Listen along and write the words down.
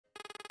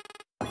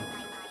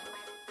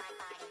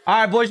All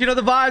right, boys, you know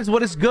the vibes.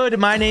 What is good?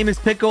 My name is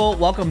Pickle.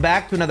 Welcome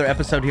back to another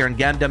episode here in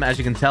Gundam. As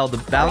you can tell, the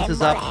balance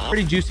is up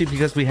pretty juicy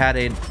because we had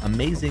an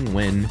amazing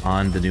win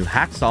on the new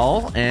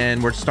Hacksaw,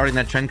 and we're starting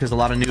that trend because a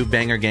lot of new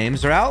banger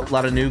games are out, a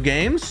lot of new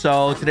games.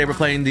 So today we're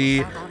playing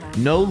the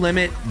No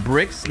Limit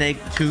Brick Snake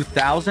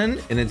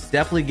 2000, and it's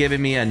definitely giving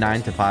me a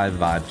 9 to 5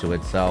 vibe to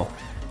it. So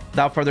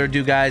without further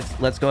ado, guys,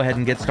 let's go ahead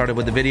and get started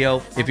with the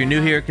video. If you're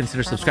new here,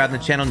 consider subscribing to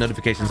the channel,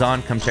 notifications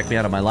on. Come check me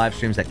out on my live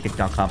streams at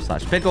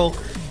kick.com/pickle.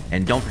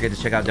 And don't forget to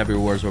check out W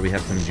Rewards, where we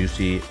have some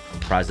juicy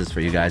prizes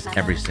for you guys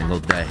every single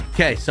day.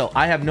 Okay, so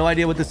I have no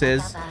idea what this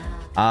is.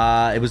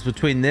 It was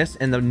between this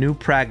and the new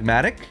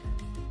Pragmatic.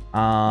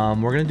 We're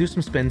going to do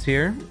some spins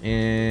here,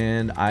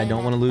 and I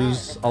don't want to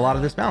lose a lot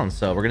of this balance.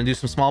 So we're going to do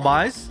some small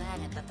buys.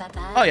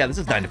 Oh, yeah, this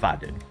is 9 to 5,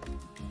 dude.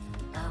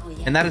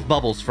 And that is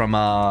Bubbles from,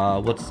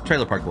 what's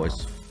Trailer Park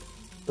Boys.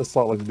 The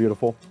slot looks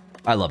beautiful.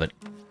 I love it.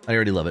 I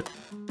already love it.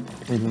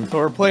 So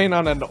we're playing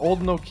on an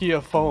old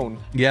Nokia phone.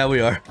 Yeah,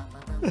 we are.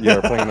 Yeah,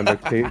 we're playing the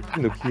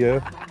Nokia.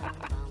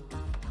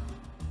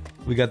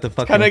 We got the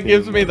fucking... Kind of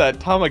gives me that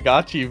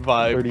Tamagotchi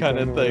vibe kind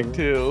of thing, whatever.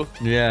 too.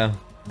 Yeah.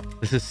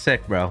 This is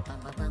sick, bro.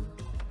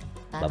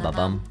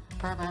 Ba-ba-bum.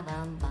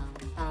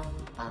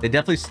 They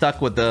definitely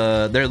stuck with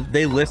the...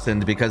 They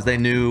listened because they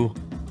knew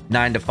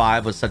 9 to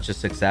 5 was such a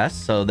success,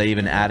 so they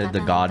even added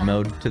the God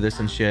mode to this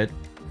and shit.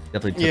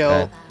 Definitely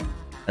took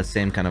that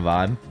same kind of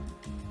vibe.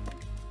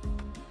 See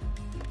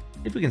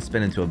if we can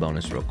spin into a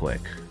bonus real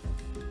quick.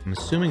 I'm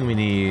assuming we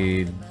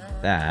need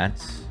that.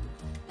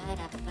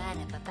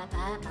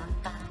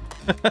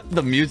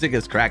 The music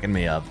is cracking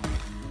me up.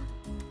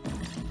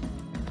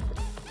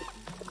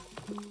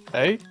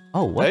 Hey?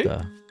 Oh, what Hey?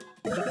 the?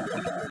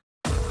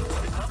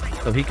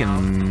 So he can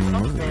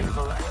move.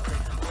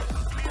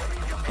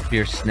 Up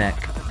your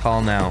snack.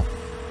 Call now.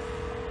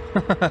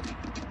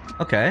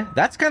 Okay,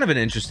 that's kind of an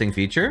interesting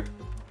feature.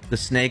 The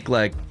snake,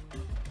 like,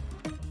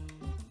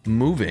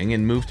 moving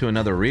and move to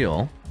another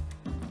reel.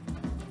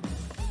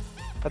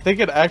 I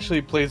think it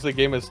actually plays the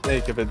game of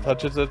Snake if it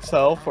touches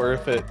itself or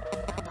if it...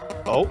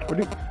 Oh?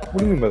 What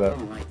do you mean by that?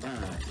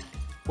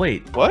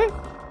 Wait, What?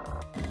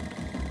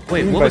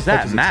 wait, mean what by was that?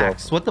 touches Max?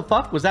 itself? What the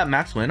fuck? Was that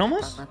Max win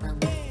almost?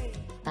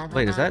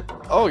 Wait, is that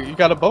Oh, you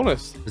got a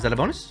bonus. a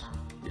bonus?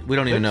 We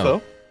don't even Think know.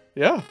 so.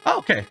 Yeah. Oh,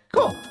 okay,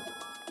 cool.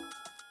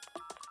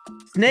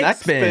 Snake Snack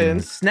spin. spin.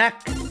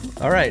 Snack.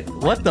 All right,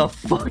 what the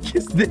fuck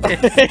is this?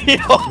 Yo!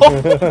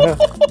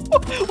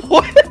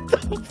 What the...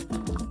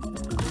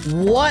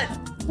 What?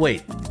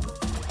 Wait.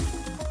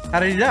 How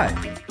did he die?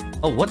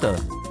 Oh, what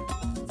the?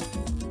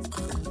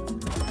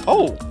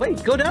 Oh!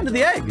 Wait, go down to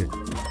the egg.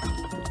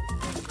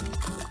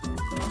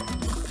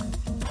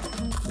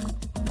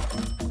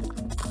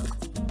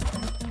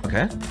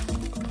 Okay.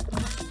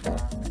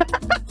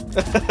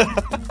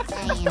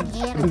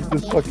 What is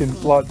this fucking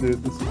slot,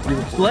 dude? This is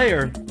beautiful.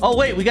 Slayer. Oh,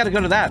 wait, we got to go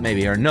to that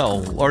maybe, or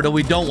no. Or do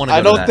we don't want to go I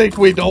to don't that? think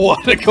we don't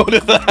want to go to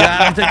that. Yeah,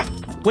 I don't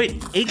think...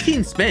 Wait,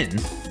 18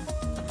 spins?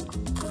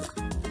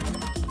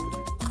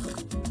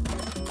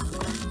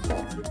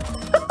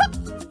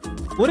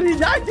 What did he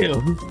die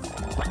to?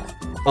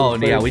 Oh,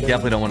 yeah, we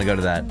definitely don't want to go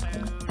to that.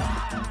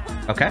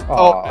 Okay.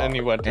 Oh, and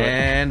you went to it.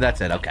 And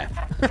that's it. Okay.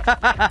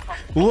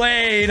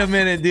 Wait a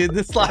minute, dude.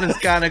 This slot is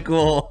kind of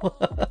cool.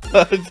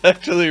 It's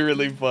actually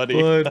really funny.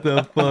 What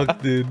the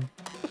fuck, dude?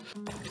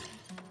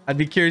 I'd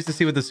be curious to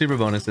see what the super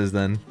bonus is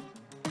then.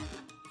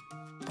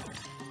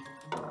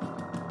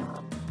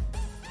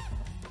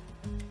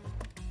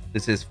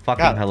 This is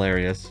fucking God.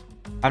 hilarious.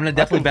 I'm gonna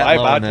definitely can bet vibe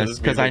low out on to this this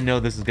because I music. know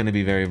this is gonna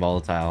be very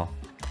volatile.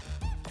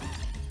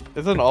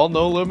 Isn't all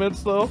no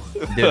limits, though?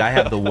 Dude, I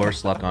have the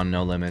worst luck on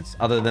no limits.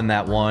 Other than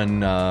that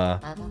one,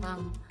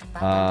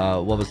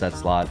 what was that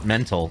slot?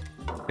 Mental.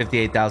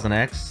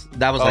 58,000X.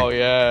 That was like Oh,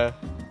 yeah.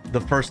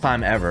 the first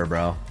time ever,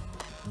 bro.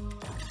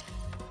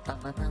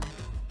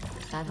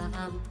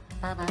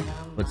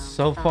 But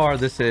so far,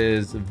 this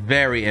is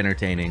very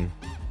entertaining.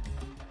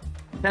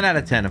 10 out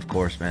of 10, of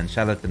course, man.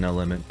 Shout out to No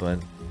Limit, but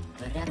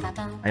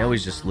I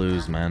always just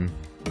lose, man.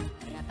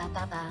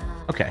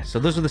 Okay, so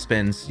those are the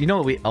spins. You know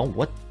what we... Oh,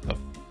 what the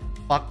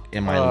fuck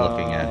am I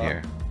looking at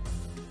here?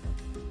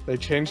 They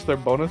changed their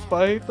bonus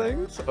buy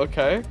things?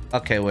 Okay.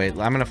 Okay, wait.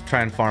 I'm gonna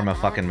try and farm a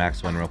fucking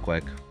max win real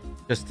quick.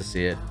 Just to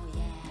see it.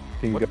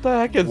 What the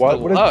heck is What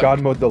is deluxe?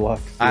 God Mode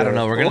Deluxe? I don't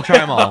know. We're gonna try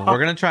them all. We're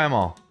gonna try them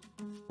all.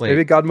 Wait,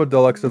 Maybe God Mode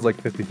Deluxe is like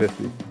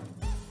 50-50.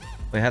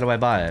 wait. How do I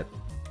buy it?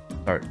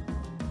 Start.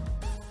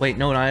 Wait,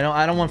 no,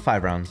 I don't want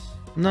 5 rounds.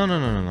 No.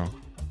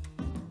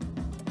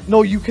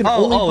 No, you can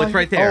only Oh, buy... it's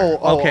right there.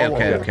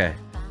 Okay.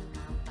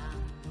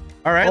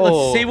 All right,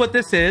 let's see what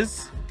this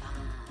is.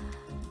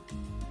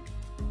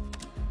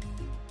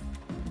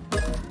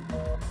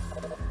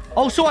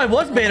 Oh, so I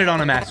was baited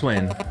on a max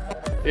win.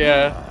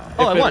 Yeah.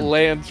 Oh, I if it won.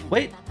 lands...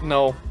 Wait.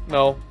 No.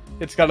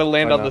 It's got to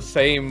land Why on the not?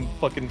 same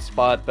fucking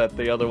spot that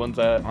the other one's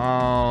at.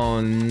 Oh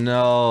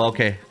no.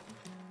 Okay.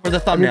 For the I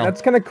mean, thumbnail.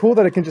 that's kind of cool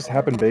that it can just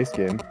happen base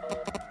game.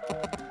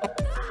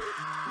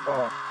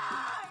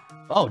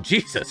 Oh,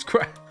 Jesus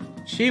Christ.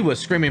 She was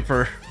screaming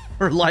for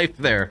her life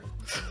there.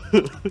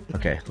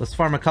 Okay, let's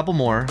farm a couple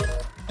more.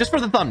 Just for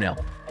the thumbnail.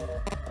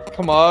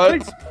 Come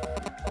on. Please.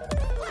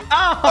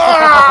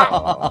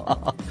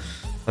 Oh!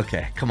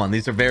 Okay, come on.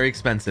 These are very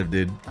expensive,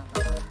 dude.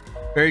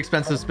 Very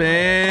expensive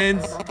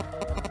spins.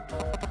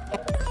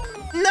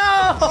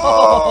 No!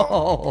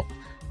 Oh.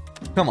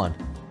 Come on.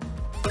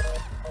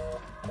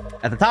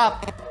 At the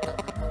top.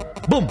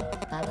 Boom.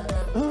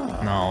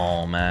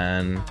 No,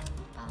 man.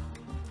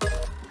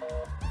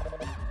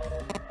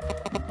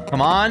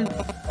 Come on.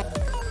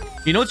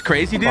 You know what's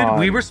crazy, dude?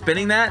 We were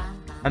spinning that.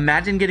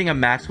 Imagine getting a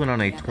max win on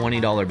a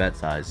 $20 bet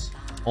size.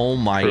 Oh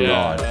my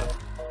god.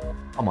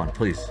 Come on,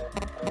 please.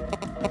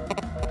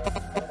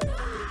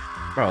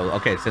 Bro,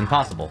 okay, it's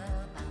impossible.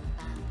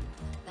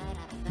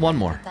 One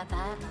more.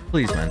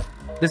 Please, man.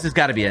 This has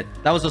got to be it.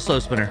 That was a slow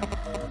spinner.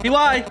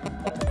 TY!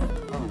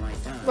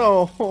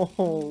 No.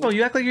 Oh,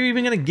 you act like you're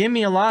even going to give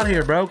me a lot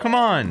here, bro. Come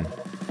on.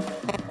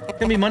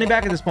 Give me money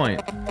back at this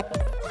point.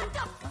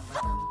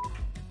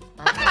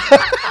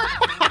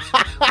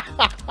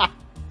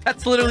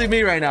 That's literally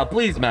me right now.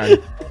 Please,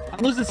 man. I'm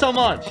losing so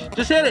much.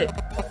 Just hit it.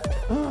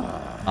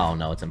 Oh,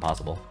 no. It's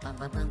impossible.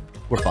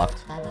 We're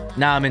fucked.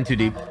 Now I'm in too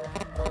deep.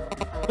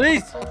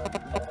 Please.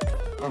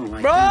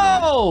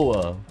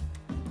 Bro.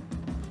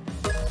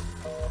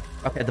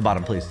 Okay, at the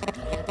bottom, please.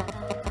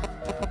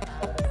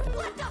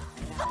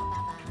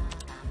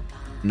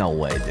 No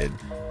way, dude.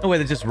 No way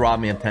they just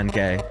robbed me of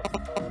 10K.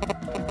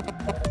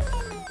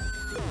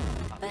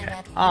 Okay.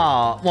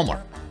 One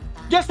more.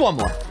 Just one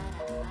more.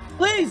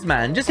 Please,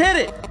 man. Just hit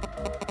it.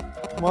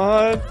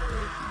 What?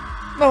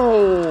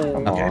 No.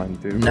 Come Okay. on,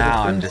 dude.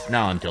 Now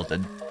I'm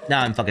tilted.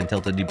 Now I'm fucking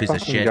tilted, you piece of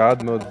Fucking shit.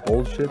 God mode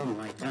bullshit.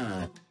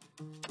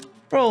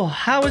 Bro,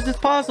 how is this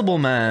possible,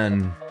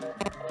 man?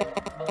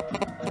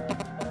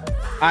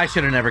 I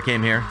should have never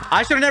came here.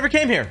 I should have never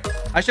came here.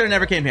 I should have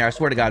never came here. I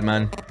swear to God,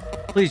 man.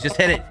 Please just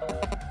hit it.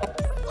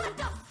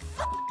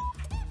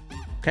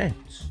 Okay,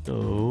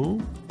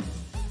 so...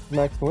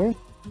 Max win?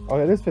 Oh,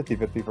 it is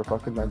 50-50 for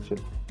fucking that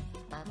shit.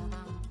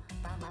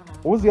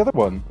 What was the other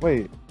one?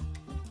 Wait.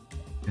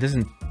 It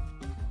doesn't...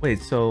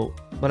 Wait, so...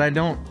 But I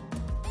don't...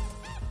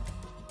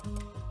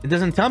 It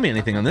doesn't tell me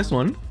anything on this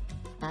one.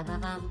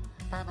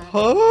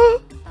 Huh?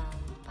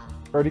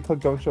 Already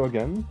clicked don't show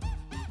again?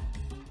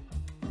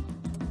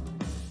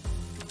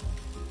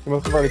 You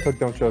must have already clicked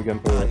don't show again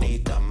for I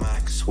need the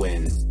max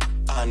win.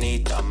 I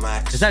need the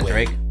max. Is that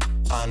Drake?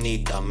 I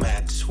need the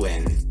max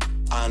win.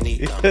 I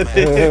need the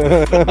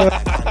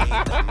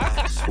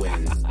max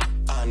win.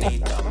 I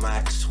need the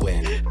max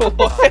win. I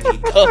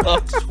need the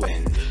max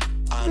win.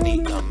 I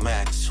need the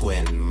max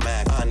win.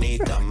 I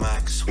need the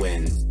max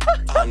win.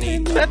 I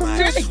need the That's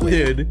max Drake, win.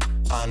 dude.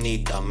 I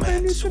need the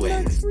max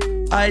win.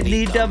 I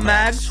need the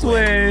max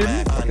win.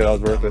 Okay, that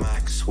was worth it.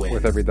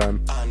 Worth every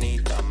time.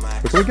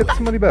 But can we get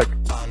some money back?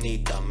 We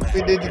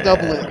need to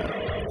double it.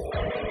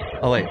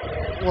 Oh, wait.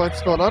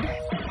 What's going on?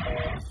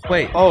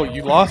 Wait. Oh,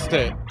 you lost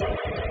it.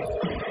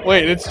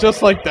 Wait, it's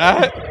just like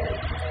that?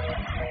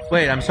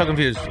 Wait, I'm so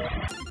confused.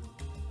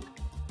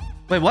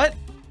 Wait, what?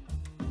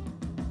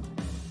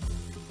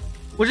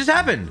 What just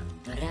happened?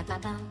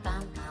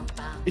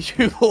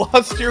 You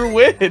lost your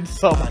win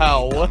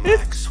somehow. What?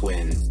 Max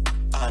win.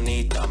 I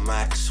need the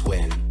max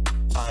win.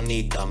 I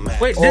need the max.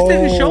 Wait, this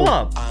didn't show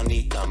up. I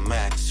need the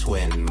max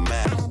win.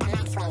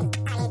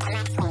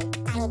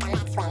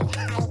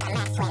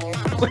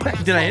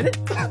 Did I hit it?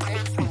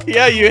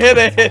 Yeah, you hit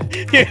it.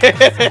 You hit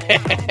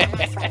it.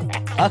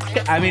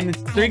 Okay, I mean,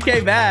 it's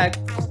 3K back.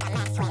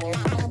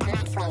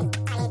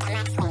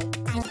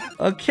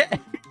 Okay.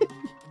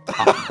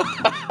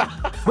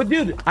 But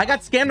dude, I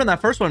got scammed on that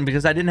first one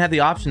because I didn't have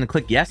the option to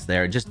click yes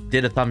there. It just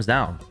did a thumbs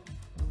down.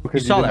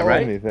 Because you saw that, didn't win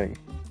right? Anything.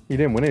 You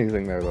didn't win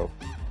anything there though.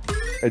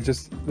 It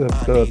just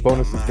the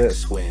bonus is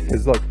this.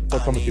 Is look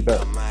how much you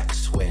bet.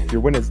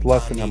 Your win is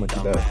less than how much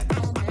you bet.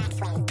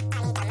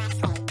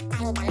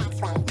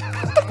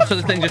 So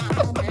this thing just...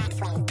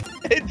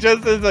 It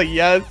just is a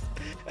yes,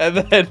 and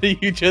then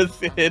you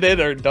just hit it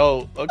or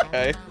don't.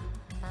 Okay.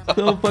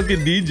 So fucking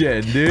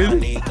DJ,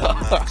 dude.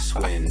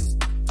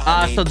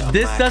 So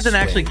this doesn't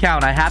actually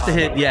count. I have to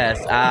hit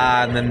yes.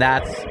 And then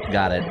that's...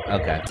 Got it.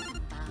 Okay.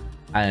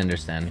 I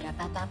understand.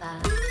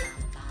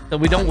 So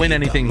we don't win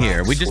anything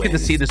here. We just get to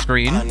see the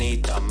screen. And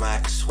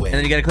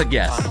then you gotta click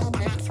yes.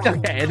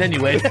 Okay, and then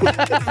you win.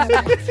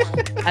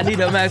 I need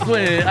a max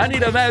win. I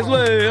need a max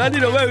win. I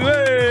need a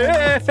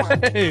max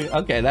win.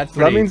 Okay, that's So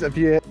that means if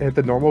you hit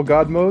the normal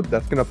God mode,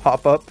 that's gonna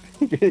pop up.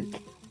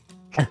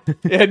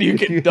 And you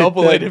can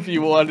double it if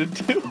you wanted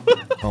to.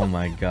 Oh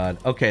my god.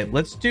 Okay,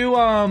 let's do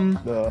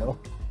No.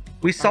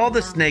 we saw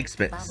the snake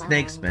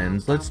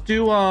spins. Let's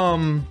do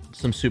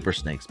some super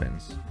snake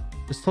spins.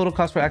 This total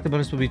cost for active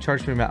bonus will be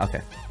charged for your amount.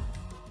 Okay.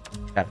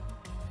 Got it.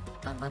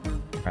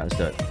 Alright, let's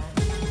do it.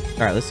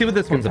 Alright, let's see what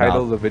this one's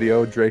Title of about. the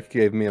video, Drake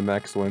gave me a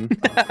max win.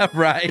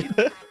 Right.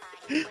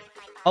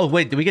 Oh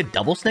wait, did we get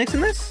double snakes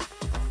in this?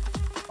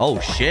 Oh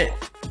shit.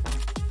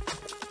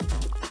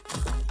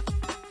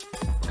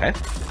 Okay.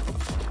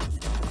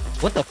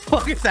 What the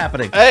fuck is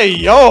happening? Hey,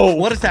 yo!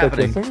 What is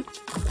happening? This thing?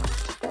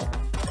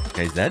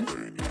 Okay, he's dead.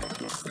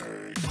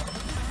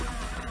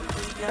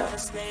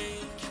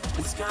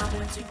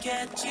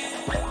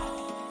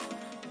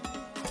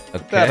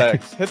 Hit that Okay.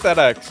 X. Hit that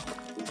X.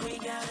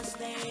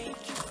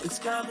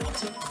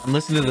 I'm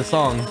listening to the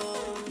song.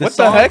 What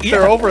the heck?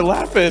 They're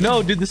overlapping.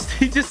 No, dude,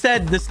 he just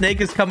said the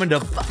snake is coming to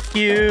fuck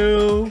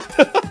you.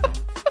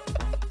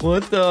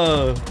 What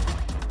the?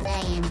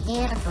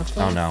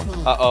 Oh no.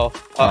 Uh-oh.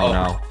 Oh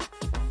no.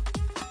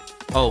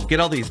 Oh, get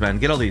all these, man.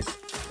 Get all these.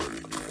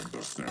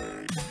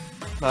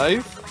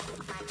 Nice.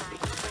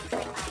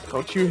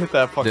 Don't you hit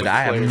that fucking Dude,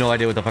 I have player. no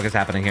idea what the fuck is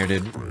happening here,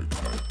 dude.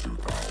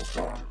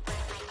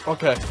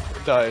 Okay,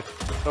 died.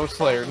 No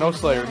Slayer, no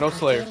Slayer, no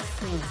Slayer.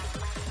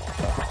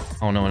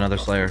 Oh no, another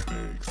Slayer.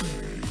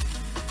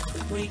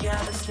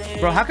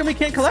 Bro, how come we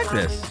can't collect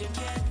this?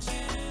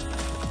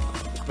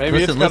 Maybe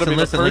Listen, it's gotta be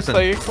listen, the first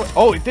listen. Slayer.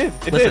 Oh, it did.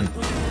 It Listen.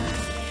 did.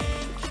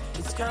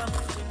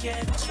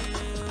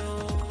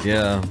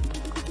 Yeah.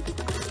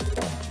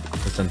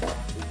 Listen.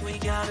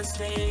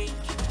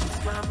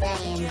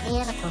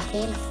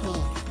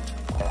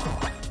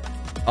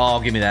 Oh,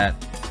 give me that.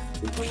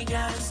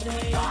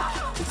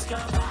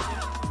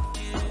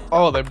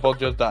 Oh, they both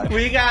just died.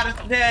 We got a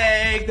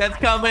snake that's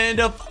coming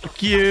to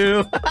fuck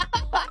you.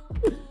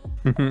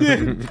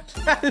 Dude,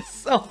 that is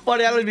so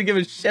funny. I don't even give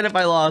a shit if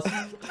I lost.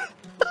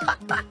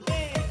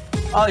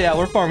 Oh yeah,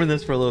 we're farming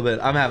this for a little bit.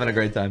 I'm having a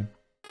great time.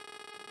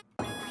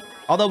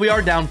 Although we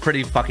are down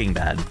pretty fucking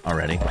bad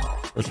already.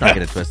 Let's not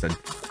get it twisted.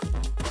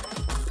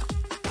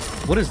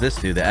 What does this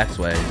do? The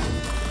X-Way.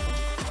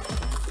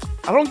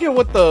 I don't get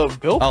what the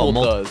billfold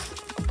does.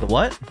 The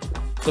what?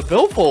 The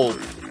billfold.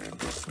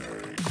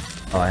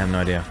 Oh, I have no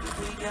idea.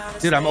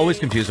 Dude, I'm always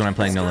confused when I'm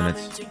playing No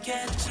Limits.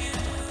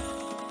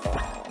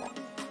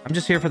 I'm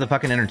just here for the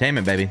fucking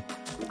entertainment, baby.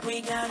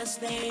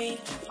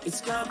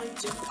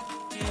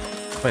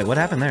 Wait, what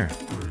happened there?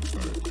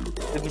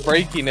 It's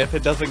breaking if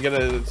it doesn't get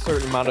a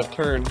certain amount of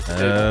turns.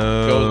 It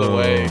Oh. goes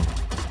away.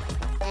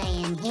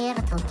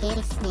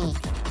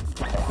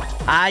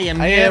 I am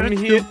here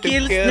to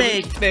kill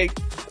snake.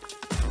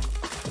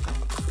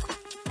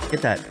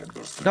 Get that.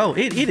 Go,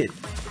 eat it.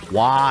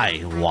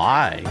 Why?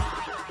 Why?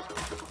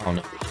 Oh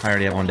no, I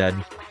already have one dead.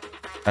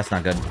 That's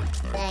not good.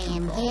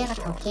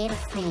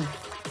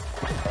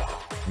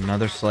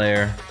 Another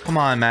Slayer. Come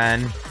on,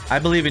 man. I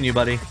believe in you,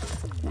 buddy.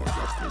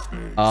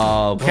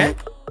 Okay.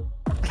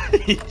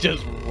 He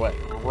just went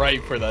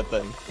right for that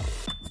thing.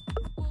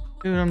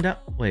 Dude, I'm down.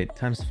 Wait,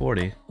 times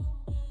 40.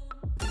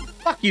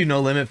 Fuck you,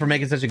 No Limit, for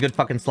making such a good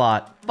fucking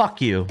slot.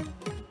 Fuck you.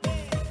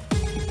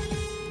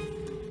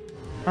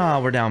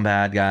 Oh, we're down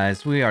bad,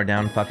 guys. We are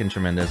down fucking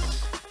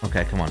tremendous.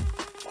 Okay, come on.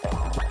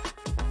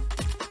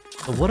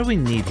 So what do we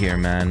need here,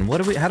 man?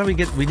 How do we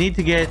get... We need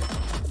to get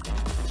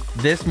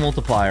this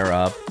multiplier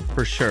up,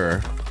 for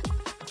sure.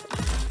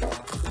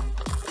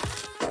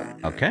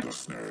 Okay.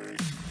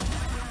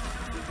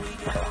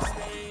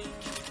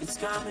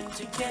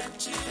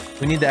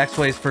 We need the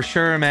X-Ways for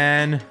sure,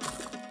 man.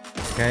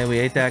 Okay, we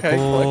ate that. Okay,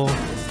 cool.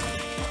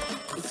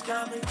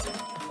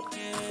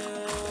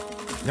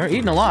 They're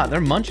eating a lot.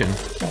 They're munching.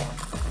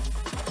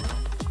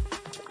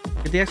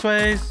 Get the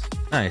X-Ways.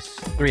 Nice.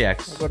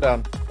 3X. Go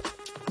down.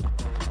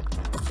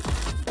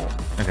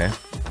 Okay.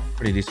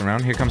 Pretty decent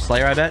round. Here comes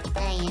Slayer, I bet.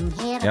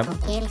 Yep.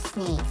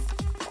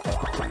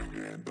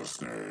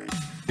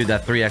 Dude,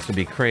 that 3X would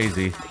be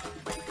crazy.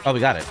 Oh, we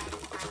got it.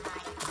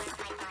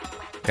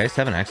 Okay,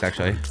 7X,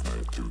 actually.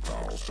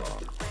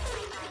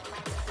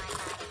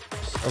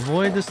 Just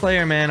avoid the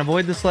Slayer, man.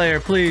 Avoid the Slayer,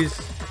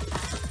 please.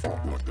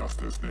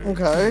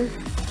 Okay.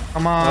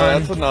 Come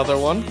on. That's another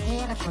one.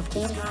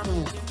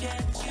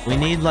 We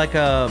need like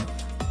a...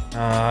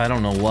 I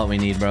don't know what we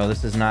need, bro.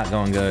 This is not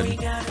going good.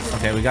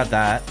 Okay, we got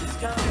that.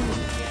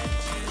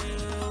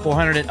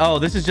 400 and... Oh,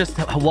 this is just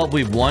what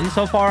we've won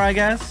so far, I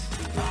guess?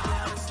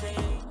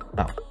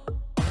 Oh.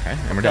 Okay,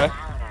 and we're done.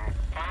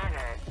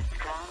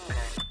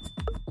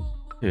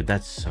 Dude,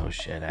 that's so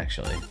shit,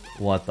 actually.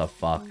 What the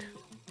fuck?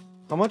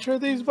 How much are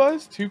these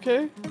buys?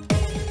 2K?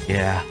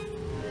 Yeah.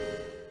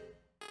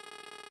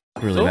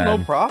 Really Still bad.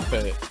 no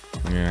profit.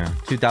 Yeah,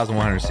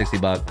 2,160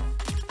 bucks.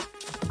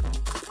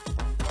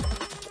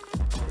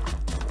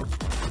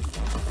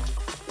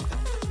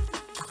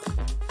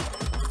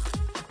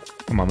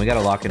 Come on, we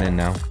gotta lock it in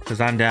now. Because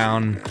I'm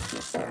down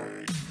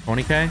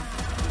 20K?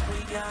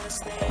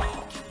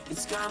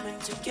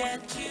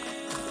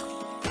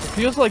 It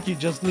feels like you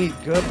just need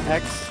good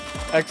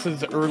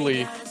X's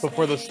early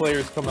before the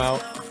Slayers come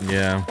out.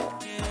 Yeah.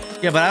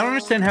 Yeah, but I don't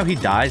understand how he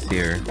dies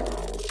here.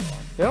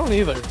 They don't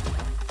either.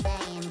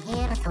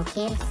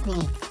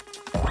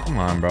 Come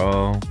on,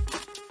 bro.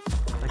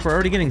 Like, we're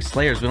already getting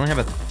Slayers. We only have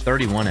a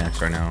 31X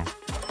right now.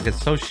 Like,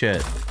 it's so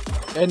shit.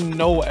 And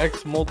no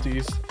X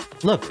multis.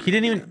 Look, he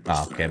didn't even...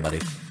 Oh, okay,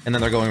 buddy. And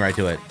then they're going right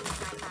to it.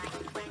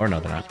 Or no,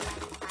 they're not.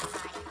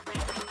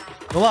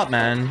 Go up,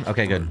 man.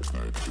 Okay, good.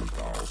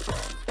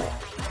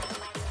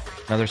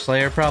 Another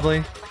Slayer,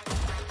 probably?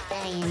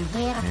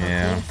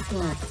 Yeah.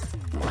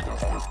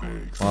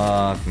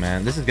 Fuck,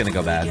 man. This is gonna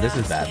go bad. This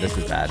is bad. This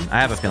is bad.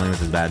 I have a feeling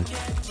this is bad.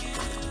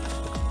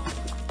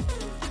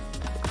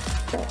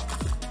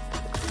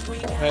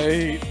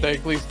 Hey, they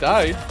at least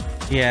died.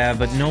 Yeah,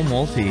 but no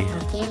multi.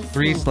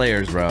 3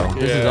 slayers, bro.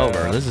 This is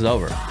over. This is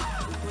over.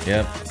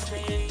 Yep.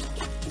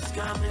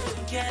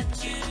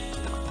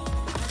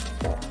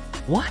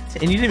 What?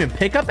 And you didn't even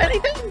pick up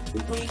anything?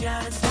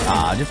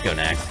 Ah, just go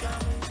next.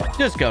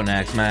 Just go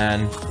next,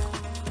 man.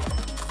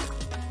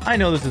 I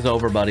know this is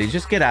over, buddy.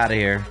 Just get out of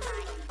here.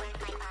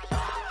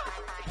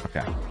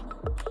 Okay.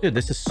 Dude,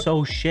 this is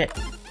so shit.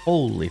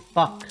 Holy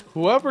fuck.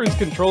 Whoever is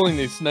controlling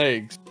these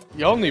snakes,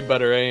 y'all need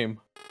better aim.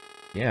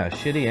 Yeah,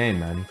 shitty aim,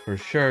 man. For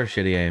sure,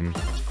 shitty aim.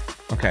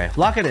 Okay,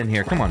 lock it in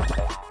here. Come on.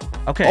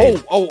 Okay.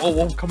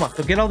 Oh, come on.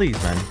 So get all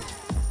these, man.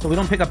 So we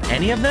don't pick up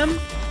any of them?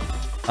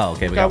 Oh,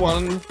 okay, we got got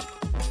one.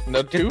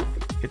 No, 2.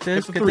 Get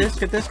this, Get get the this,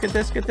 get this, get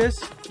this, get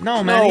this.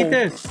 No, man, eat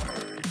this.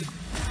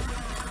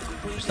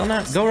 You're still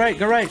not. Go right,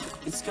 go right.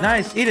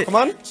 Nice, eat it. Come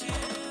on.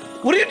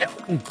 What are you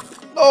doing?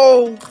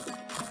 Oh.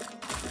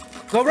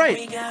 Go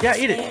right. Yeah,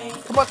 eat it.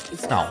 Come on.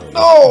 No.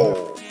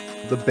 No.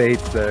 The bait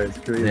there is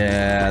crazy.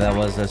 Yeah, that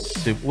was a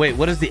soup. Wait,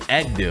 what does the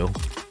egg do?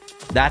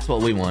 That's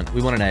what we want.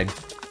 We want an egg.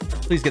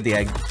 Please get the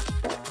egg.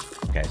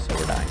 Okay, so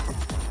we're dying.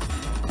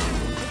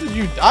 How did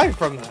you die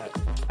from that?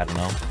 I don't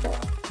know.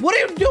 What are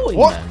you doing,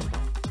 What? man?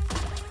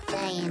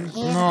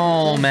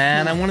 No,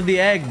 man. I wanted the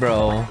egg,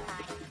 bro.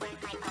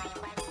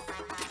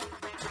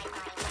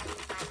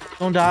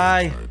 Don't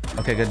die.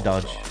 Okay, good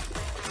dodge.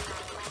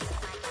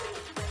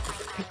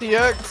 Get the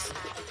X.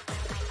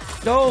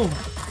 Go.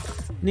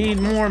 Need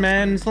more,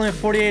 man. It's only a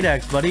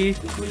 48x, buddy.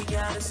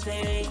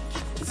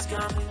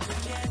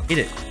 Eat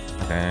it.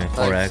 Okay,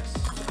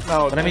 4x.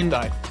 No, But I mean,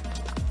 die.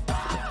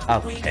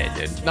 Okay,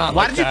 dude. Not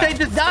Why like did you that. say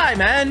just die,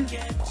 man?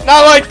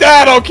 Not like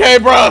that, okay,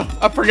 bro.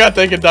 I forgot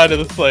they could die to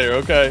the Slayer,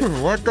 okay?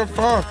 What the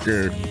fuck,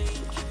 dude?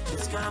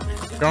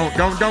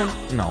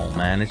 Don't. No,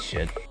 man, it's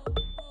shit.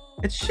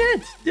 It's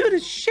shit, dude.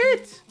 It's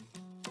shit.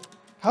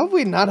 How have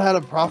we not had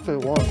a profit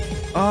one?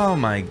 Oh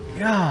my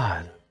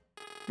god,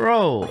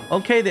 bro.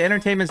 Okay, the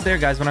entertainment's there,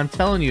 guys, but I'm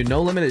telling you,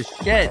 no limit is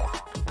shit.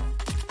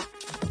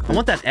 I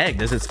want that egg.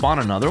 Does it spawn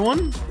another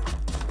one?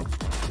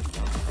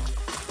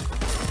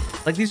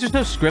 Like, these are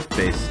so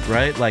script-based,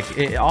 right? Like,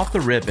 off the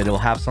rip, it'll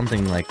have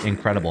something, like,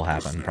 incredible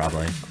happen,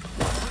 probably.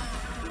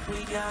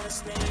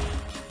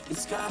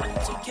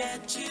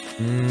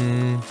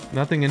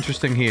 Nothing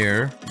interesting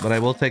here, but I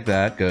will take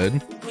that. Good.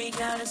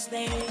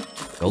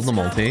 Build the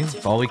multi.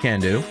 That's all we can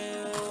do.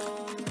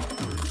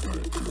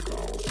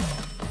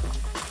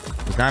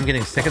 Because now I'm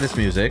getting sick of this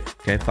music.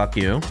 Okay, fuck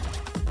you.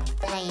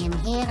 I am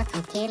here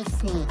to kill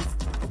snakes.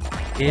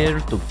 Here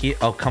to kill...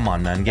 Oh, come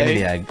on, man. Give me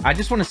the egg. I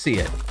just want to see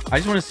it. I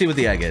just want to see what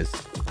the egg is.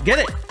 Get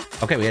it!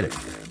 Okay, we hit it.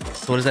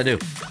 So what does that do?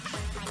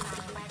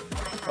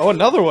 Oh,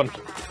 another one.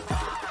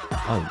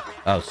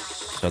 Oh,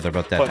 so they're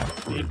both dead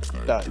But now. he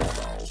died.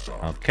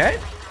 Okay.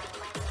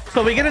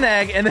 So we get an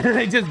egg, and then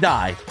they just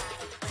die.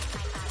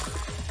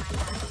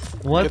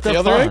 What Get the the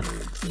other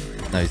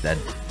fuck? No, he's dead.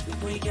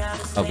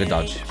 Oh, good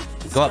dodge.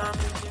 Go up.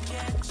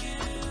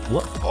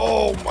 What?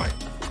 Oh my.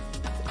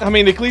 I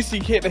mean, at least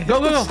you can't hit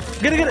Go, go, go. this.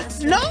 Get it, get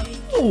it. No!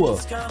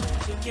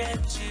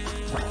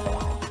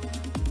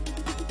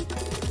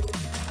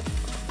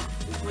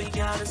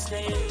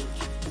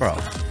 Bro.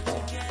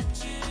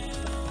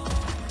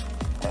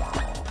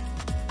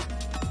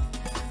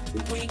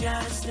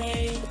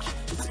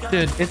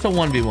 Dude, it's a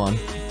 1v1.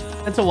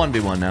 It's a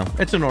 1v1 now.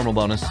 It's a normal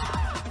bonus.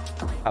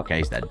 Okay,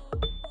 he's dead.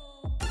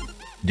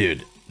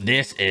 Dude,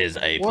 this is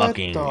a What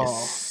fucking the-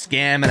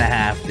 scam and a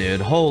half, dude.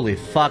 Holy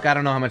fuck, I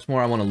don't know how much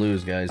more I want to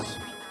lose, guys.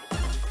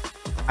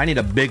 I need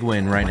a big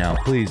win right now.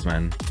 Please,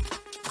 man.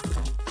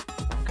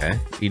 Okay,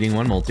 eating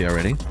one multi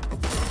already.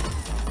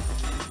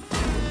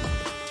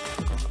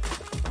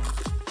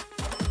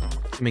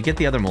 I mean, get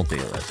the other multi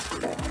list.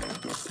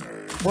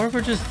 Or if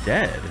we're just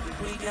dead.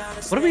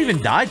 What do we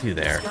even die to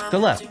there? Go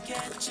left.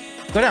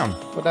 Go down.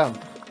 Go down.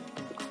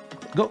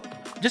 Go.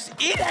 Just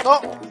eat it.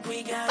 Oh.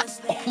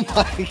 Oh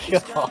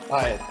my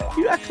god.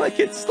 You act like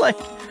it's like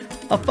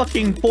a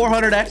fucking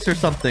 400x or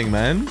something,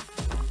 man.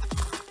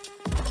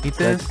 Eat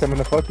That's this. coming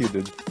to fuck you,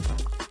 dude.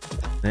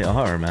 They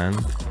are, man.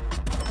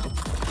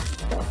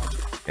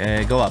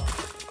 Okay, go up.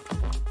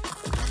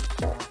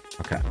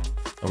 Okay.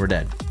 Oh, we're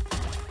dead.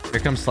 Here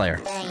comes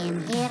Slayer. I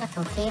am here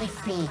to kill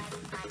snakes.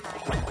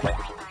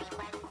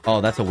 Oh,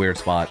 that's a weird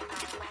spot.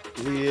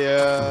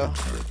 Yeah.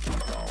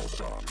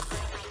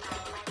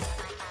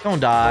 Don't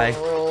die.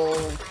 Oh,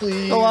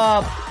 please. Go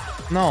up.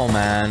 No,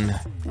 man.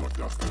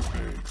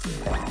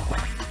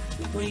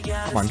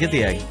 Come on, get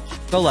the egg.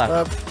 Go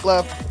left.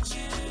 Left.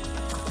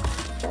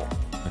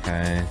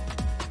 Okay.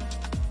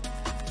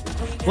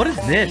 What is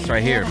this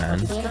right here, man?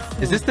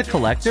 Is this the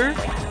collector?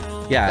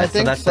 Yeah, I so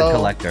think that's so. the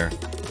collector.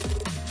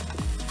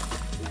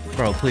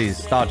 Bro, please,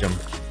 dodge him.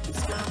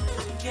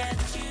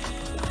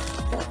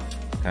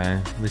 Okay,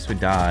 at least we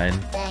died.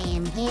 I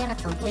am here to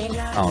kill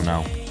snakes. Oh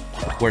no.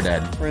 We're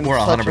dead. in We're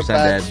such 100% a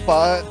bad dead.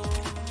 spot.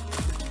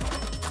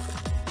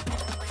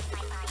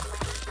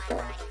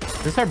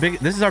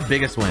 This is our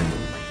biggest win.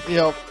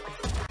 Yep.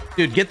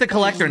 Dude, get the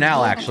collector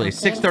now, actually.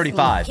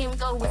 635.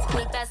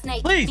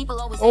 Please.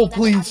 Oh,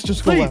 please,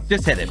 just go Please, left.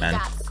 just hit it, man.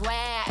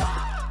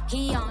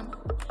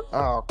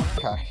 Oh,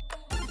 okay.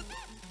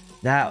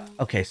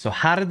 Okay, so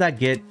how did that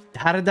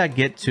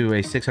get to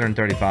a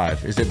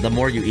 635? Is it the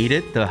more you eat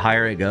it, the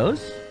higher it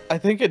goes? I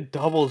think it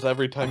doubles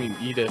every time you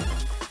eat it.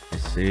 I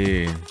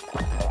see.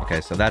 Okay,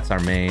 so that's our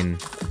main.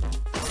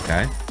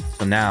 Okay,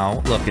 so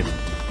now look,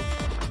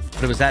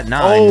 but it was at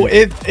 9. Oh,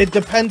 it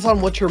depends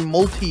on what your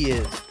multi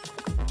is.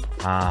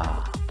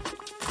 Ah,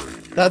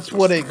 that's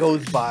what it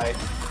goes by.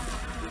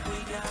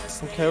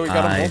 Okay, we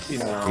got a I multi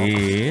now.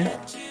 see.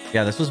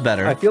 Yeah, this was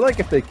better. I feel like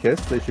if they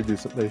kissed, they should do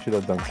some, they should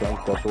have done something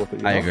special with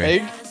it. I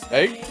agree.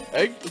 Egg.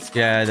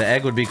 Yeah, the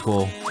egg would be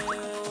cool.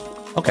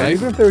 And Okay,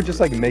 even if they were just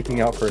like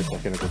making out for a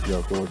second as a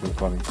joke, it would have been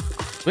funny.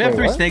 we have Wait,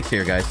 3 what? snakes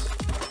here, guys.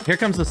 Here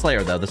comes the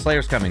Slayer, though. The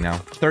Slayer's coming now.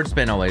 3rd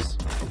spin always.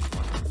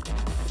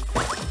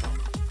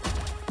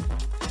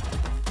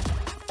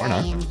 Or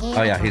not.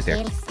 Oh yeah, he's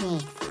here.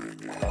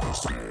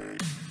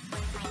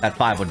 That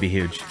 5 would be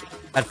huge.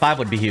 That 5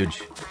 would be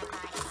huge.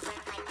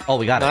 Oh,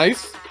 we got it.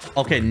 Nice.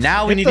 Okay,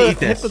 now we need to eat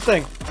this. Hit the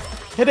thing.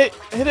 Hit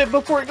it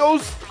before it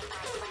goes.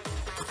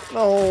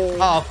 No.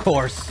 Oh, of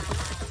course.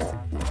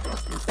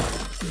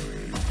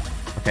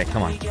 Okay,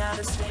 come on.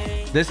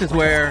 This is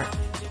where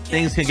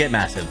things can get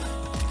massive.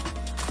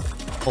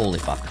 Holy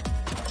fuck.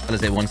 That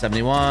is a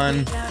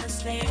 171.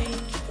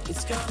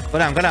 Go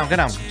down, go down, go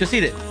down. Just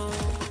eat it.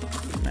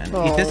 Man,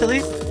 eat this at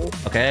least?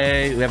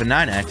 Okay, we have a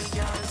 9x.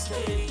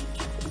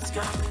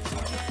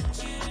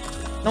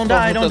 Don't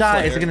die, don't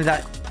die. Is it gonna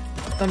die?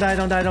 Don't die,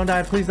 don't die, don't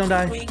die. Please don't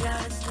die.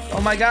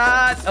 Oh my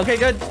god. Okay,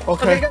 good.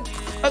 Okay. Good.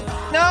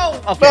 Oh, no.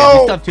 Okay, No.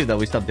 we stubbed 2 though.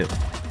 We stubbed 2.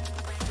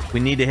 We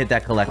need to hit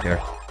that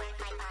collector.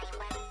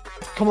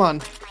 Come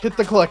on, hit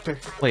the collector.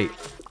 Wait,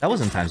 that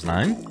wasn't times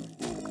 9.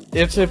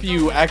 It's if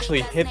you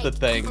actually hit the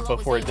thing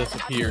before it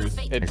disappears.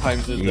 It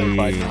times it then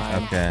by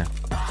 9. Okay.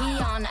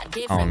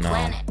 Oh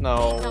no.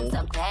 No.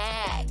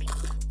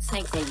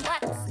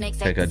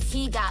 Okay, good.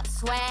 He got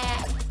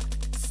swag.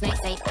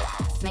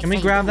 Can we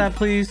grab that,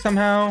 please,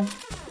 somehow?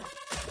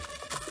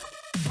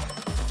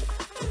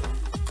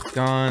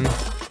 Gone.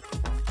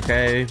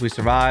 Okay, we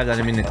survived. I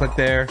didn't mean to click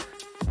there.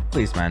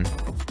 Please, man.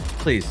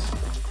 Please.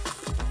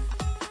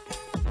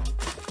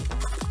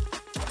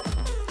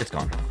 It's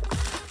gone.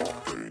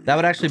 That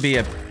would actually be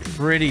a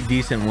pretty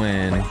decent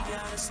win.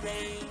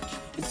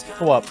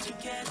 Go up.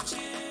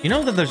 You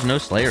know that there's no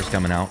Slayers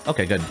coming out.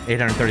 Okay, good.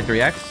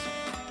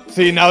 833x.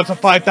 See, now it's a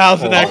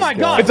 5,000x. Oh my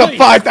god, It's a please.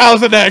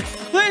 5,000x.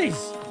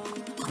 Please!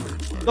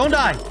 Don't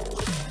die!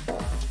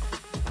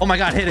 Oh my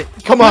god, hit it!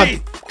 Come on.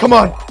 Please. Come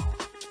on.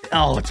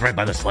 Oh, it's right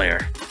by the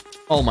Slayer.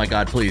 Oh my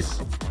god, please.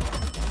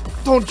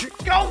 Don't you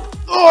go.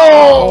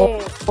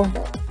 Oh.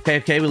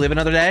 Okay, we live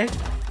another day.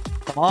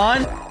 Come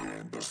on.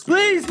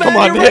 Please, man, Come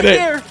on, you're hit right it.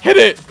 there. Hit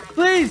it.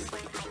 Please.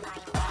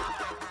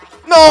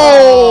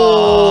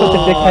 No. Such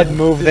a dickhead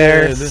move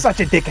there. dude. Such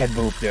a dickhead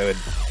move, dude.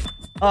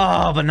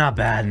 Oh, but not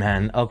bad,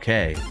 man.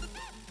 Okay.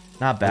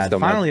 Not bad. Still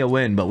mad. Finally a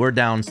win, but we're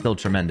down still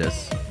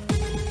tremendous.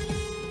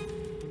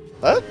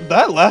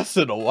 That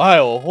lasted a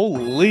while.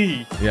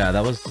 Holy. Yeah,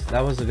 that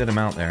was a good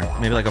amount there.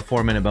 Maybe like a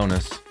 4-minute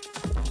bonus.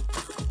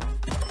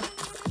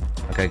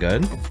 Okay,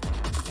 good.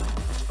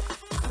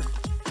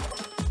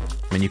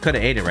 I mean, you could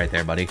have ate it right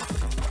there, buddy.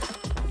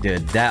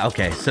 Dude, that...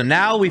 Okay, so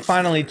now we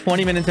finally,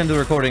 20 minutes into the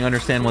recording,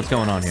 understand what's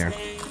going on here.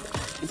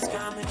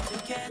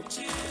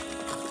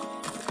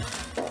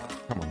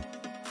 Come on.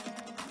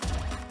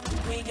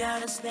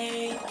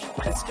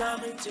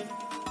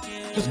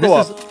 Just go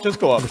up. Just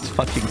go up. This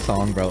fucking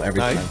song, bro, every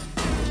Nice. time.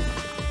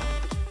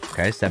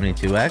 Okay,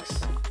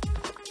 72x.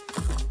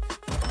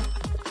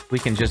 We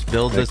can just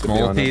build Nice this to be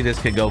multi. honest. This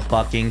could go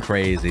fucking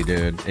crazy,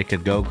 dude. It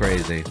could go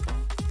crazy.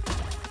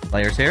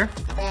 Players here?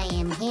 I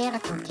am here to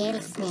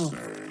kill snakes.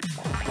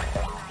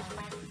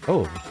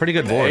 Oh, pretty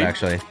good board, Egg.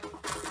 actually.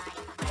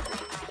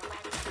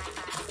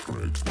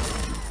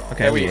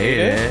 Okay, Yeah, we we ate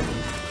ate it.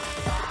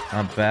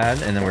 Not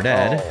bad, and then we're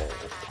dead.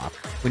 Fuck.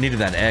 We needed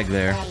that egg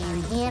there. I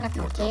am here to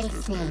kill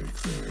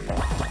snakes.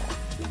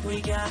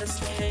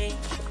 I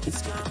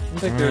don't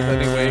think there's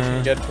any way you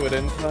can get to it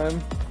in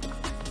time.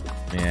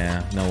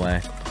 Yeah, no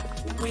way.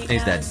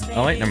 He's dead.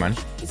 Oh, wait, never mind.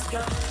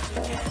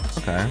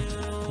 Okay.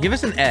 Give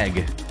us an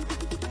egg.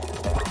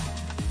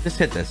 Just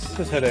hit this.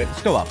 Just hit it.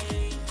 Let's go up.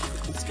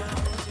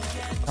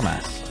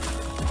 Dumbass.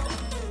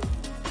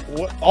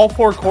 What? All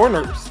 4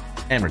 corners.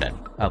 And we're dead.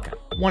 Okay.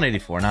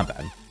 184, not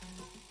bad.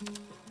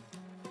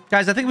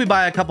 Guys, I think we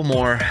buy a couple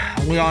more.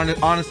 We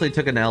honestly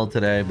took an L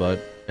today, but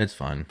it's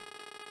fine.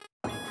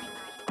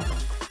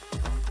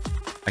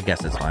 I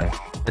guess it's fine.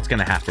 It's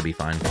gonna have to be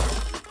fine.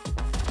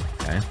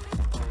 Okay.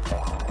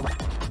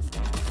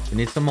 We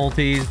need some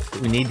multis.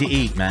 We need to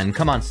eat, man.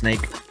 Come on,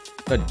 Snake.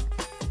 Good.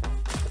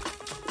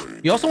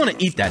 You also want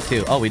to eat that,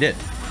 too. Oh, we did.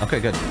 Okay,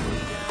 good.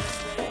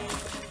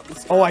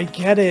 Oh, I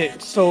get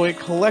it. So it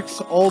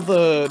collects all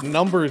the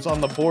numbers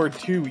on the board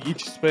too,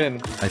 each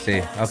spin. I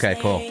see. Okay,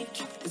 cool.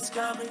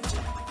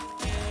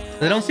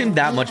 They don't seem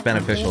that much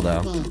beneficial,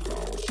 though.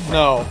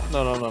 No.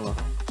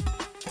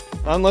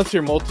 Unless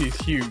your multi's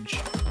huge.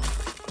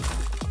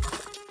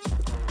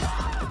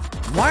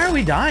 Why are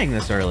we dying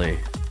this early?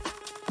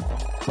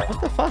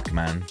 What the fuck,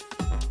 man?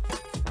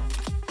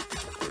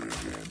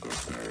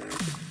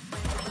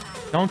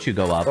 Don't you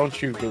go up.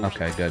 Don't you go.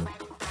 Okay, good.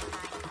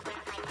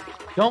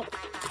 Don't.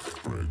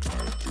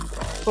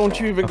 Don't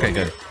you even Okay,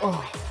 go. good.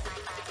 Oh,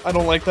 I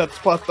don't like that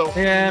spot though.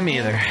 Yeah, me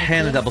either.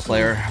 And a double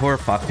slayer. We're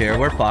fucked here.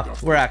 We're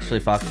fucked. We're actually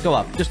fucked. Go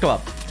up. Just go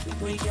up.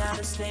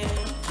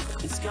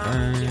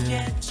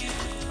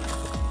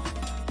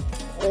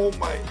 Oh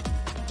my.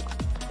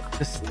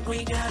 Just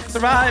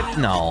survive.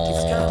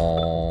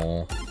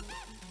 No.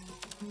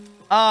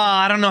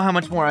 I don't know how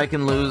much more I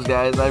can lose,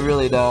 guys. I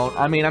really don't.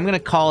 I mean, I'm going to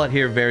call it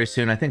here very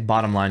soon. I think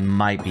bottom line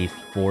might be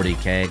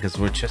 40k because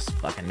we're just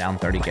fucking down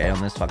 30k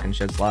on this fucking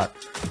shit slot.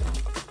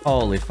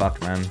 Holy fuck,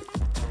 man.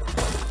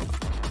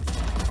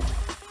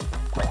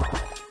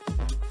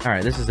 All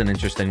right, this is an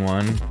interesting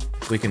one.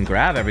 We can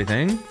grab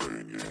everything.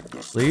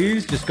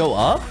 Please just go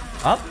up,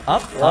 up,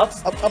 up,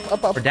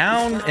 up, Up. or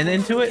down and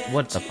into it.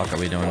 What the fuck are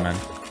we doing, man?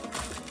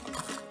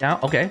 Down.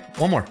 Okay,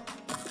 one more.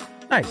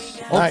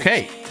 Nice.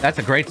 Okay, that's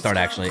a great start,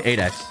 actually.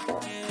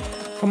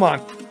 8x. Come on.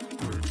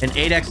 An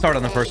 8x start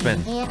on the first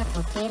spin. Here to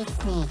kill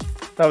snake.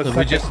 That was So second.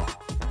 we just...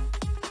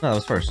 No, that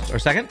was first. Or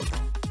second?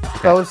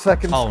 That was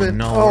second Oh, spin.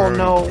 no. Oh we're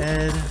no.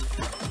 dead.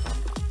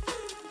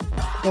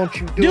 Don't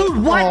you do Dude, it.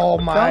 what? Oh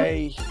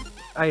my.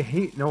 I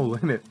hate no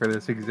limit for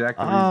this exact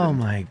reason. Oh,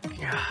 my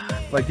God.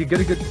 Like, you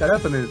get a good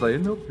setup, and then it's like,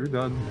 nope, you're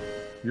done.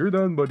 You're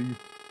done, buddy.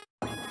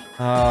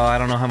 Oh, I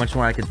don't know how much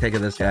more I can take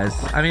of this, guys.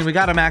 I mean, we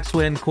got a max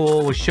win.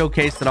 Cool. We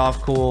showcased it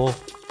off. Cool.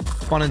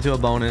 Spun into a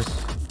bonus.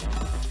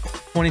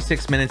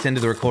 26 minutes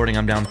into the recording,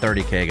 I'm down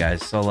 30k,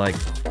 guys. So, like,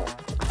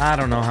 I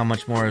don't know how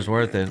much more is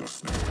worth it.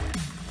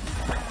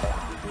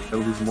 I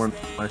lose more in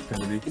my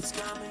sanity.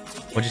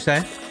 What'd you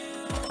say?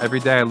 Every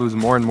day I lose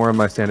more and more of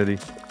my sanity.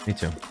 Me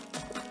too.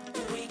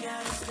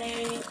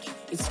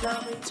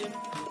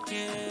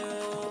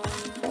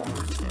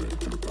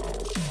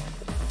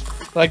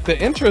 Like the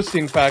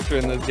interesting factor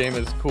in this game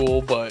is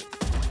cool, but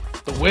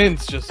the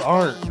wins just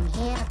aren't. I am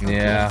here to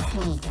Yeah.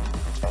 kill snake.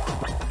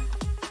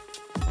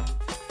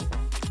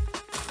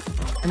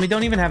 And we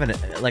don't even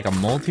have like a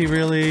multi,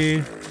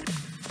 really.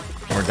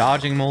 We're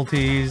dodging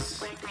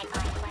multis.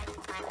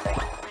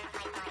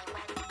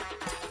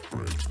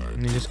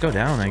 And you just go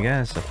down, I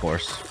guess, of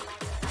course.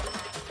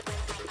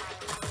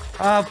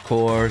 Of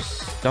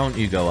course. Don't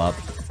you go up.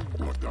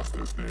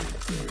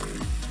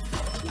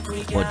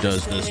 What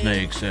does the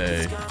snake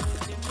say?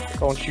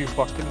 Don't you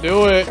fucking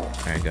do it.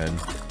 Very good.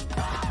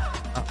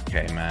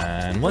 Okay,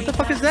 man. What the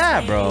fuck is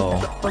that, bro?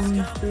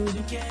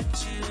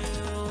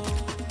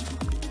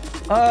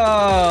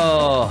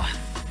 Oh.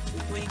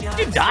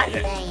 You died.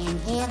 I am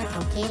here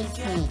to kill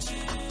snake.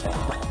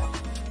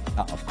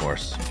 Oh, of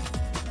course.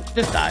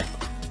 Just die.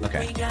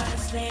 Okay.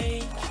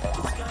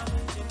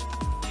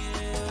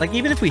 Like,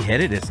 even if we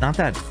hit it, it's not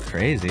that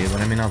crazy,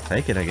 but I mean, I'll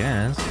take it, I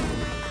guess.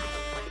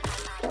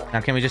 Now,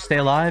 can we just stay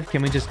alive?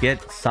 Can we just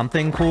get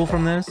something cool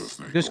from this?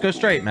 Just go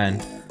straight,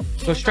 man.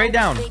 Go straight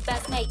down.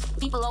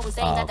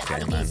 Oh,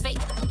 okay, man.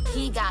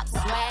 He got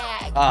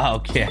swag.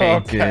 Okay,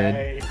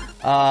 Okay.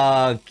 good.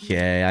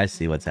 Okay, I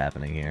see what's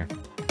happening here.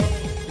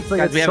 It's like,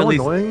 Guys, it's we have so at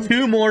least annoying.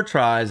 2 more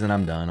tries and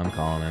I'm done. I'm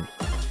calling it.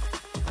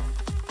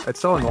 It's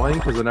so annoying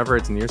because whenever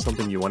it's near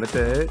something you want it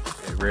to hit,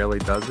 it rarely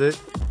does it.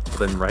 But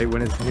then right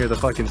when it's near the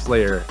fucking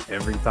Slayer,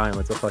 every time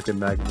it's a fucking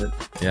magnet.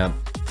 Yep.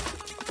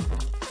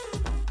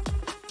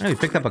 Yeah, we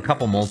picked up a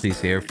couple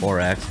multis here,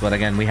 4x, but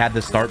again, we had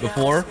this start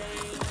before,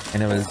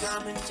 and it was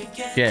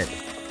shit.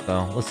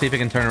 So let's see if we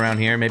can turn around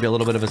here. Maybe a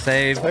little bit of a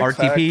save.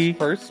 RTP.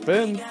 First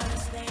spin.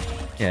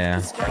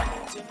 Yeah.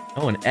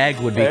 Oh, an egg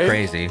would be Egg.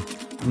 crazy.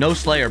 No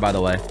Slayer, by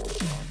the way.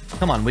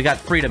 Come on, we got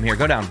freedom here.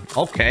 Go down.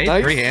 Okay,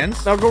 Nice. 3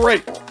 hands. Now go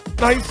right.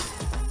 Nice.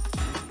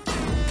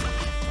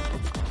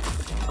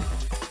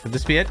 Could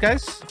this be it,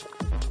 guys?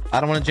 I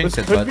don't want to jinx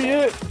This it, could but be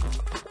it.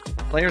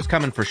 Slayer's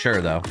coming for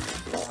sure, though.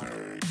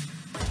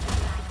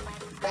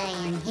 I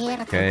am here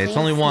to Okay, it's kill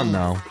only 1, snake.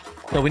 though.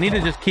 So we need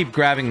to just keep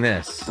grabbing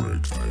this.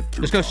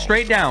 Just go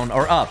straight down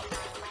or up.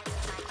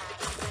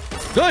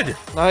 Good.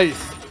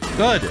 Nice.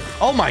 Good.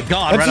 Oh my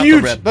god, That's right huge.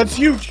 off the rip. That's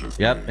huge.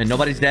 Yep, and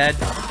nobody's dead.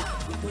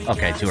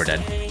 Okay, 2 are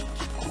dead.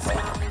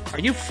 Are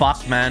you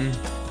fucked, man?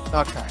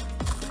 Okay.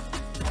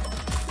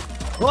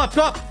 Go up,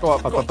 go up! Go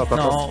up. Go up.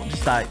 No,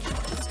 just die.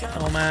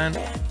 Oh, man.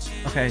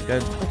 Okay,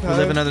 good. We Okay.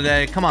 live another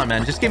day. Come on,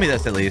 man. Just give me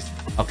this at least.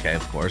 Okay,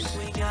 of course.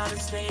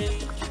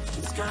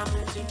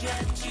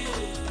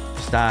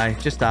 Just die.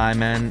 Just die,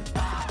 man.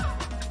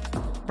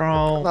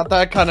 Bro. Not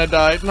that kind of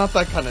die. Not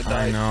that kind of I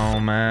die. know,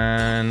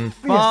 man.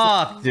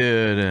 Fuck,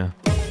 dude.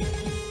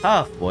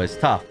 Tough, boys.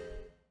 Tough.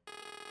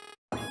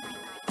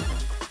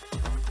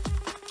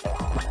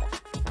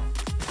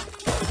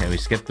 Okay, we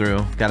skipped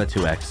through. Got a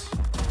 2x.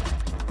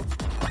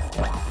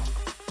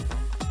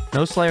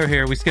 No Slayer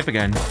here. We skip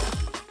again.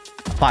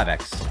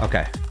 5x.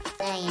 Okay.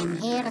 I am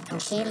here to kill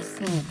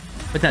snake.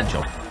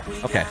 Potential.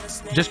 Okay.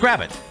 Just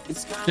grab it.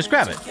 Just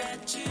grab it.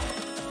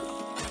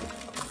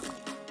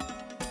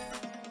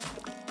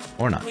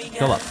 Or not.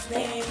 Go up.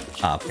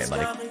 Ah, okay,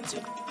 buddy.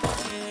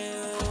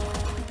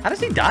 How does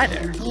he die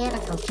there? Here to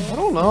I kill.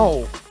 don't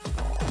know.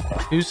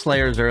 2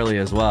 Slayers early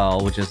as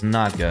well, which is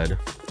not good.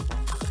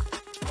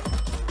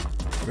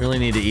 Really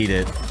need to eat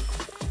it.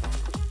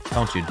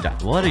 Don't you die.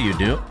 What are you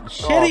doing?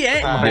 Shitty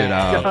aim. Dude,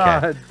 okay.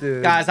 God,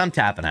 dude. Guys, I'm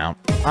tapping out.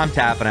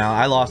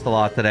 I lost a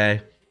lot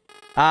today.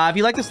 If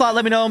you like the slot,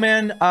 let me know,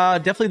 man.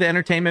 Definitely the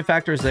entertainment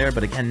factor is there,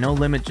 but again, no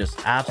limit, just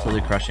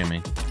absolutely crushing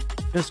me.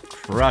 Just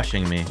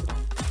crushing me.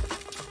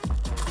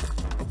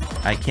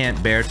 I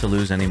can't bear to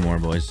lose anymore,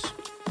 boys.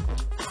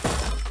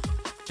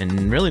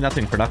 And really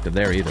nothing productive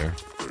there either.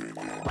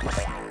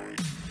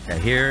 Okay,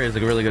 here is a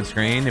really good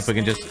screen. If we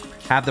can just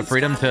have the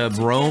freedom to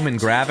roam and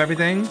grab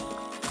everything.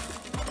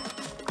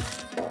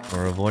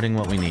 We're avoiding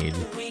what we need.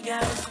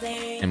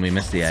 And we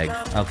missed the egg.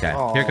 Okay,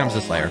 here comes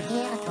the Slayer.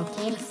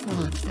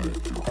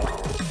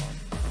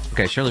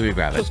 Okay, surely we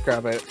grab it. Just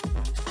grab it.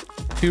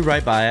 Two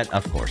right by it?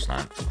 Of course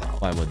not.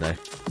 Why would they?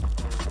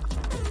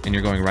 And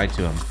you're going right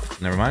to him.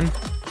 Never mind.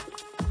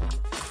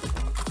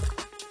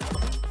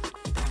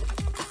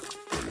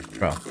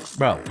 Bro.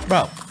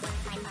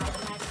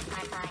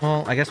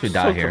 Well, I guess we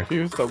die here.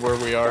 Confused of where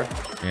we are.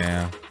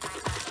 Yeah.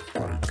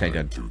 Okay,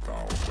 good.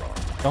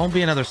 Don't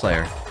be another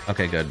Slayer.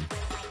 Okay, good.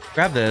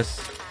 Grab this,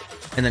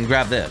 and then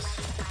grab this.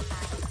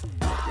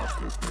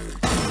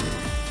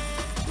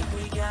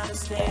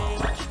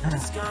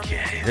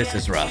 Okay, this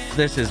is rough.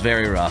 This is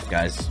very rough,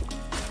 guys.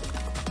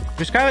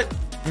 Just grab it.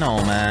 No,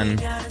 man.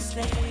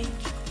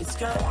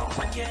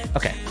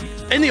 Okay.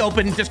 In the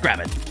open, just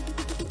grab it.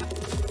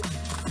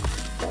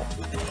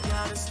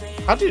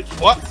 How do you...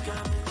 What?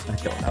 I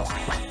don't know.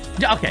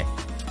 Okay.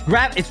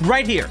 Grab... It's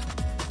right here.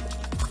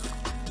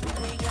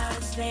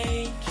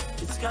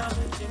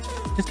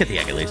 Just get the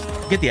egg at least.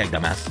 Get the egg,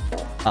 dumbass.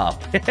 Oh.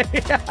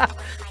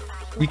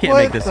 You can't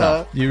make this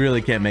up. You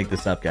really can't make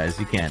this up, guys.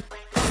 You can't.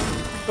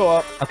 Go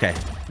up. Okay.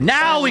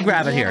 Now we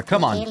grab it here.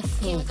 Come on.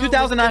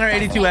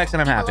 2,982x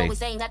and I'm happy.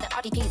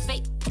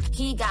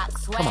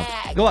 Come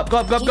on. Go up.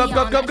 Grab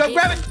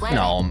it.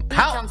 No.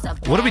 How?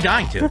 What are we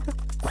dying to?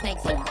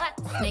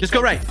 Just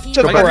go right. Just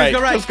go right.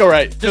 Just go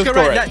right. Just go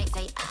right.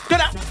 Go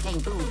down.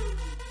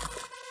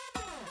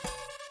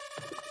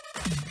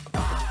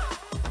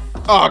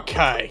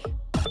 Okay.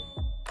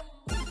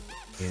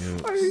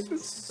 You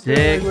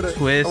sick,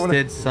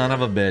 twisted son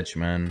of a bitch,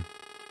 man.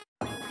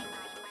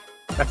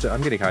 That's it.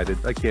 I'm getting hided.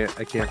 I can't.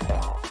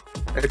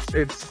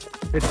 It's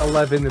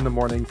 11 in the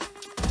morning.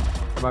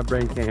 My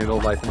brain can't handle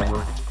life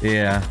anymore.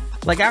 Yeah.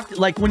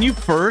 Like when you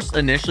first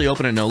initially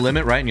open a no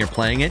limit, right, and you're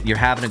playing it, you're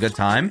having a good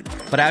time.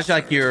 But as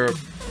you're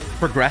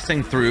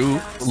progressing through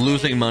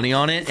losing money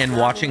on it and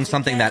watching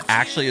something that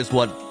actually is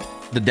what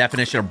the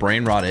definition of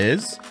brain rot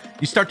is,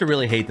 you start to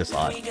really hate this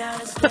lot.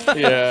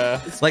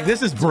 Yeah. Like,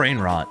 this is brain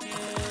rot.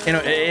 You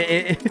know,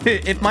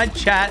 if my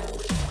chat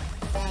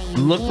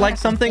looked like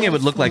something, it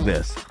would look like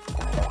this.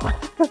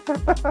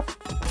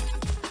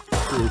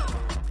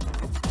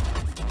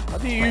 How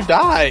do you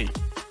die?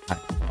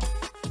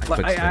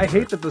 I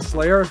hate that the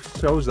Slayer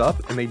shows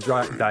up and they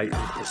die.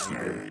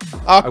 Okay.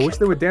 I wish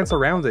they would dance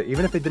around it,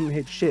 even if they didn't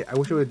hit shit. I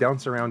wish they would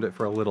dance around it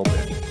for a little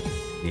bit.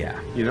 Yeah.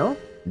 You know?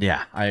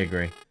 Yeah, I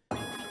agree. All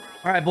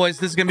right, boys,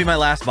 this is gonna be my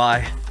last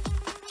buy.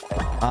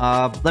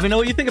 Let me know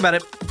what you think about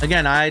it.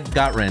 Again, I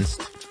got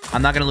rinsed.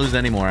 I'm not gonna lose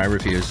anymore. I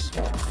refuse.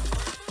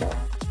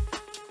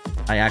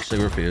 I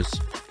actually refuse.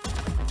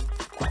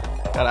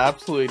 Got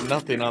absolutely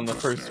nothing on the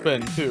first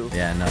spin, too.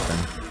 Yeah, nothing.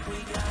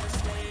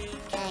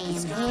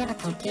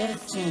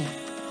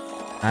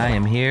 I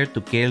am here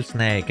to kill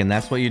Snake, and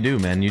that's what you do,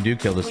 man. You do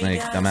kill the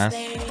snake, dumbass.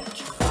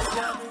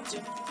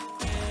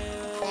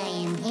 I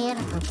am here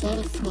to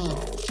kill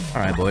Snake.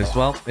 All right, boys.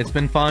 Well, it's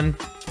been fun.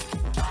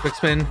 Quick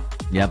spin.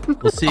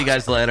 Yep. We'll see you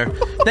guys later.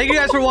 Thank you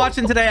guys for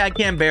watching today. I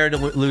can't bear to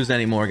lose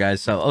anymore,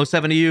 guys. So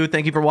 07 to you.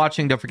 Thank you for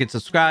watching. Don't forget to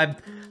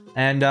subscribe.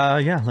 And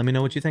yeah, let me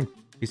know what you think.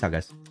 Peace out,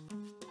 guys.